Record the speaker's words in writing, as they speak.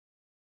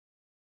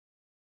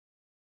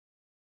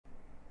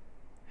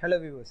Hello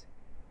viewers,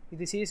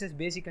 this is CSS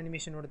basic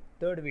animation ஓட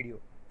third video.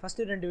 First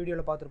ரெண்டு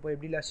வீடியோல பார்த்திருப்போம்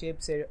எப்படிலாம்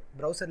ஷேப்ஸ்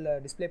browserல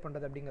டிஸ்ப்ளே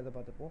பண்றது அப்படிங்கறத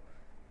பார்த்திருப்போம்.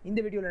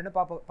 இந்த வீடியோல என்ன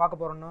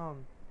பார்க்க போறோம்னா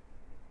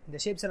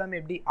இந்த ஷேப்ஸ் எல்லாம்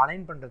எப்படி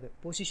அலைன் பண்றது,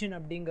 பொசிஷன்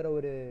அப்படிங்கற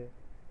ஒரு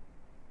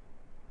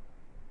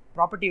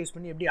ப்ராப்பர்ட்டி யூஸ்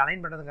பண்ணி எப்படி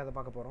அலைன் பண்றதுங்கறத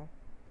பார்க்க போறோம்.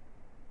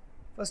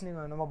 ஃபர்ஸ்ட்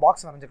நம்ம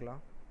பாக்ஸ்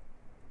வரைஞ்சிக்கலாம்.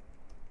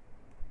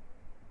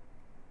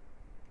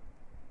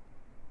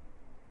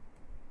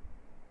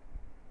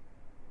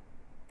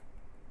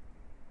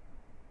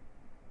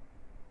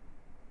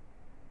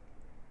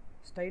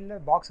 ஸ்டைல்ல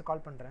பாக்ஸ்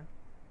கால் பண்றேன்.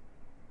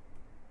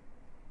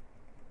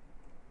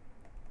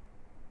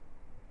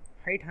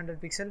 height 100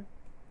 pixel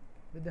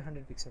with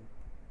 100 pixel.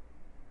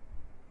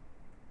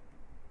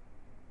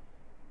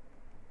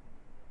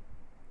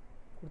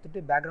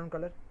 கொடுத்துட்டு பேக்ரவுண்ட்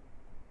கலர்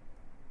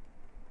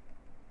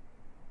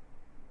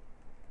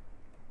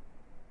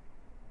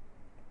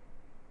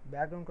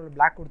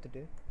black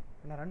கொடுத்துட்டு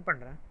நான் ரன்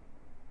பண்றேன்.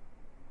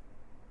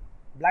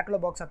 black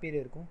color box appear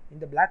இருக்கும்.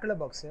 இந்த black color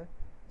box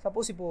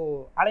சப்போஸ் இப்போ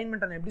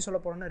அலைன்மென்ட் நான் எப்படி சொல்ல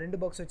போறேன்னா ரெண்டு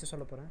பாக்ஸ் வச்சு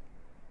சொல்ல போறேன்.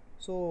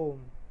 சோ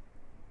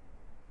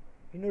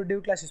இன்னொரு div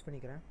class யூஸ்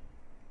பண்ணிக்கிறேன்.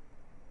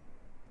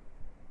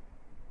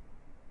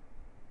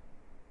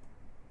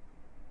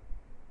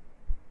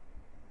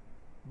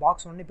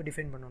 பாக்ஸ் 1 இப்போ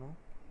டிஃபைன் பண்ணனும்.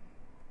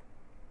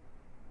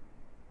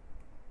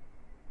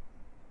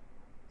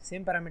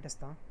 சேம் பாராமீட்டர்ஸ்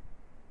தான்.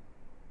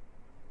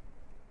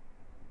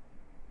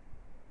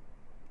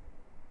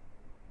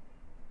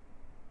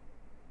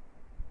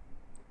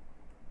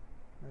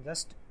 நான்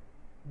just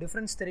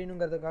difference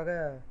தெரியணும்ங்கிறதுக்காக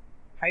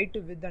height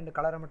width and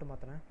கலரை மட்டும்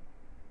மாத்துறேன்.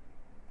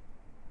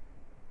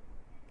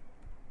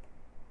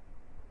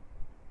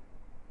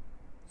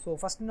 ஸோ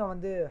ஃபர்ஸ்ட் நான்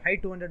வந்து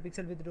height 200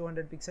 pixel with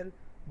 200 pixel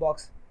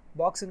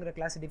பாக்ஸுங்கிற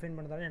class define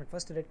பண்ணதால எனக்கு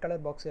first red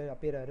colour box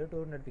appear ஆகுது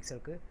 200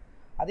 பிக்சலுக்கு.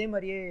 அதே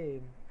மாதிரியே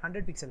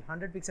 100 பிக்சல்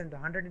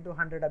 100 into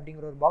 100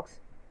 அப்படிங்கிற ஒரு box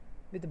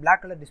with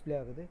black colour display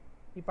ஆகுது.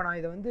 இப்போ நான்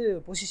இதை வந்து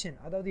பொசிஷன்,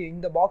 அதாவது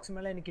இந்த பாக்ஸ்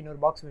மேலே எனக்கு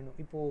இன்னொரு பாக்ஸ் வேணும்,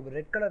 இப்போது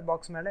ரெட் கலர்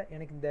பாக்ஸ் மேலே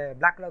எனக்கு இந்த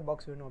பிளாக் கலர்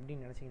பாக்ஸ் வேணும்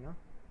அப்படின்னு நினச்சிங்கன்னா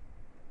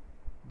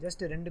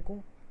ஜஸ்ட் ரெண்டுக்கும்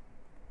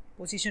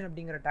பொசிஷன்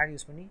அப்படிங்கிற டேக்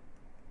யூஸ் பண்ணி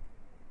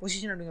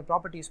பொசிஷன் அப்படிங்கிற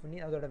ப்ராப்பர்ட்டி யூஸ் பண்ணி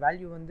அதோட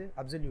வேல்யூ வந்து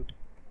அப்சல்யூட்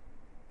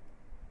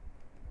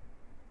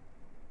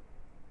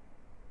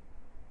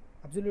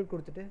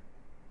கொடுத்துட்டு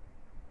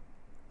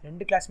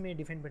ரெண்டு கிளாஸுமே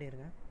டிஃபைன்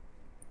பண்ணிடுங்க.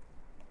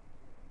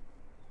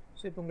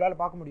 ஸோ இப்போ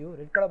உங்களால் பார்க்க முடியும்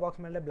ரெட் கலர்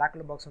பாக்ஸ் மேலே பிளாக்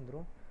கலர் பாக்ஸ்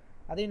வந்துடும்.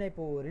 அதே நான்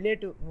இப்போது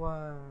ரிலேட்டிவ்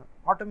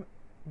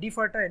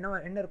டிஃபால்ட்டாக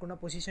என்ன இருக்குன்னா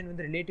பொசிஷன்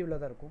வந்து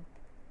ரிலேட்டிவில் தான் இருக்கும்.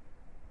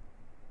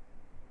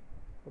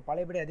 இப்போ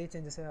பழையபடி அதே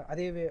சேஞ்சஸ்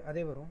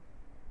அதே வரும்.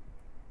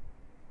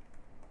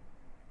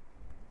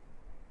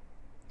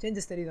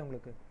 சேஞ்சஸ் தெரியுது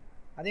உங்களுக்கு.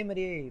 அதே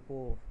மாதிரியே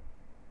இப்போது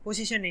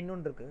பொசிஷன்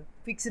இன்னொன்று இருக்குது,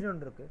 ஃபிக்ஸ்டு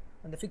ஒன்று இருக்குது.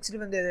 அந்த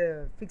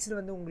ஃபிக்ஸ்டு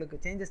வந்து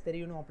உங்களுக்கு சேஞ்சஸ்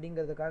தெரியணும்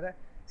அப்படிங்கிறதுக்காக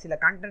சில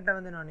கண்டென்ட்டை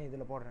வந்து நான்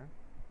இதில் போடுறேன்.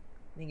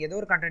 நீங்கள் ஏதோ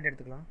ஒரு கண்டென்ட்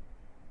எடுத்துக்கலாம்.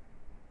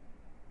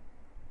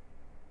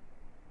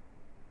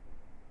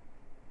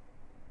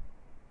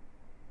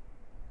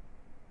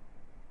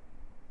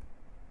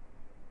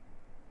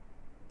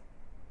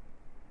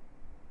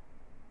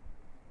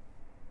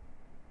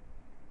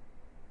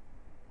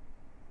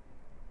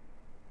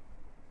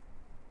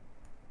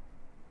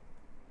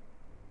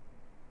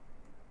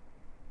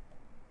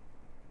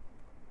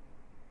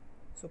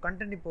 ஸோ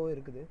கண்டென்ட் இப்போது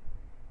இருக்குது.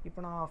 இப்போ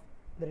நான்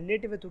இந்த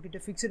ரிலேட்டிவை தூக்கிட்டு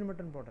ஃபிக்ஸ்டு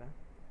மட்டும் போடுறேன்.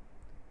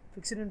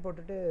 ஃபிக்ஸ்டுன்னு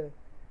போட்டுட்டு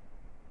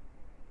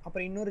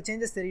அப்புறம் இன்னொரு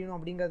சேஞ்சஸ் தெரியணும்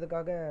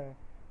அப்படிங்கிறதுக்காக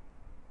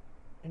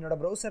என்னோடய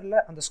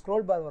ப்ரௌசரில் அந்த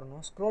ஸ்க்ரோல் பார்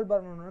வரணும். ஸ்க்ரோல்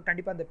பார் வரணும்னா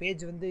கண்டிப்பாக அந்த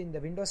பேஜ் வந்து இந்த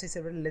விண்டோ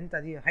சைஸை விட லென்த்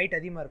ஹைட்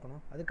அதிகமாக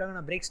இருக்கணும். அதுக்காக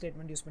நான் பிரேக்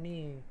ஸ்டேட்மெண்ட் யூஸ் பண்ணி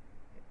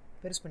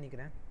பெருசு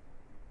பண்ணிக்கிறேன்.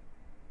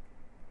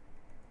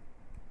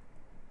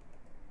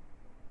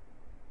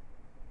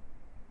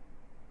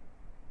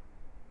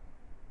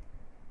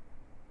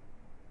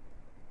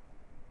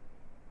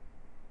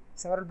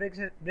 செவரல்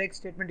பிரேக்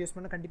ஸ்டேட்மெண்ட் யூஸ்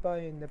பண்ணால்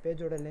கண்டிப்பாக இந்த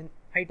பேஜோட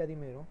ஹைட்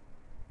அதிகமாகிடும்.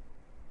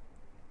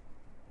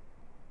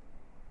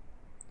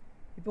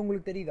 இப்போ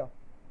உங்களுக்கு தெரியுதா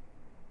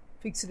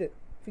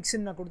ஃபிக்ஸ்டு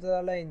நான்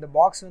கொடுத்ததால இந்த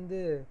பாக்ஸ் வந்து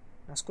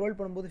நான் ஸ்க்ரோல்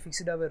பண்ணும்போது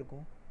ஃபிக்ஸ்டாகவே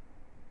இருக்கும்.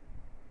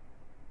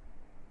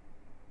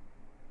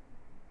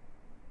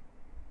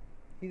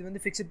 இது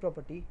வந்து ஃபிக்ஸ்ட்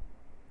ப்ராப்பர்ட்டி.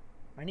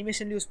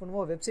 அனிமேஷன் யூஸ்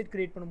பண்ணுவோம், வெப்சைட்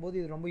கிரியேட் பண்ணும்போது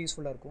இது ரொம்ப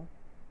யூஸ்ஃபுல்லாக இருக்கும்.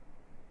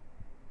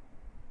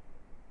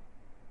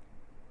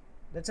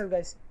 That's all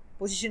guys.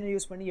 பொசிஷனை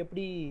யூஸ் பண்ணி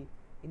எப்படி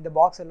இந்த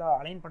பாக்ஸ் எல்லாம்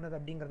அலைன் பண்ணுறது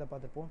அப்படிங்கிறத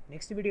பார்த்துப்போம்.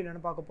 நெக்ஸ்ட் வீடியோவில்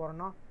என்ன பார்க்க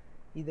போகிறோன்னா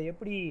இதை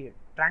எப்படி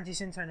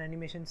ட்ரான்சிஷன்ஸ் அண்ட்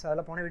அனிமேஷன்ஸ்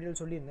அதெல்லாம் போன வீடியோவில்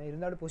சொல்லியிருந்தேன்.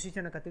 இருந்தாலும்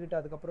பொசிஷனை கற்றுக்கிட்டு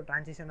அதுக்கப்புறம்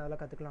ட்ரான்சிஷன்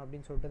அதெல்லாம் கற்றுக்கலாம்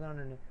அப்படின்னு சொல்லிட்டு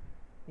தான்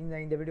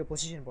நான் இந்த வீடியோ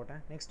பொசிஷன்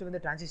போட்டேன். நெக்ஸ்ட்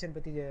வந்து ட்ரான்சிஷன்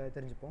பற்றி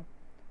தெரிஞ்சுப்போம்.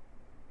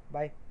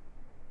 பாய்.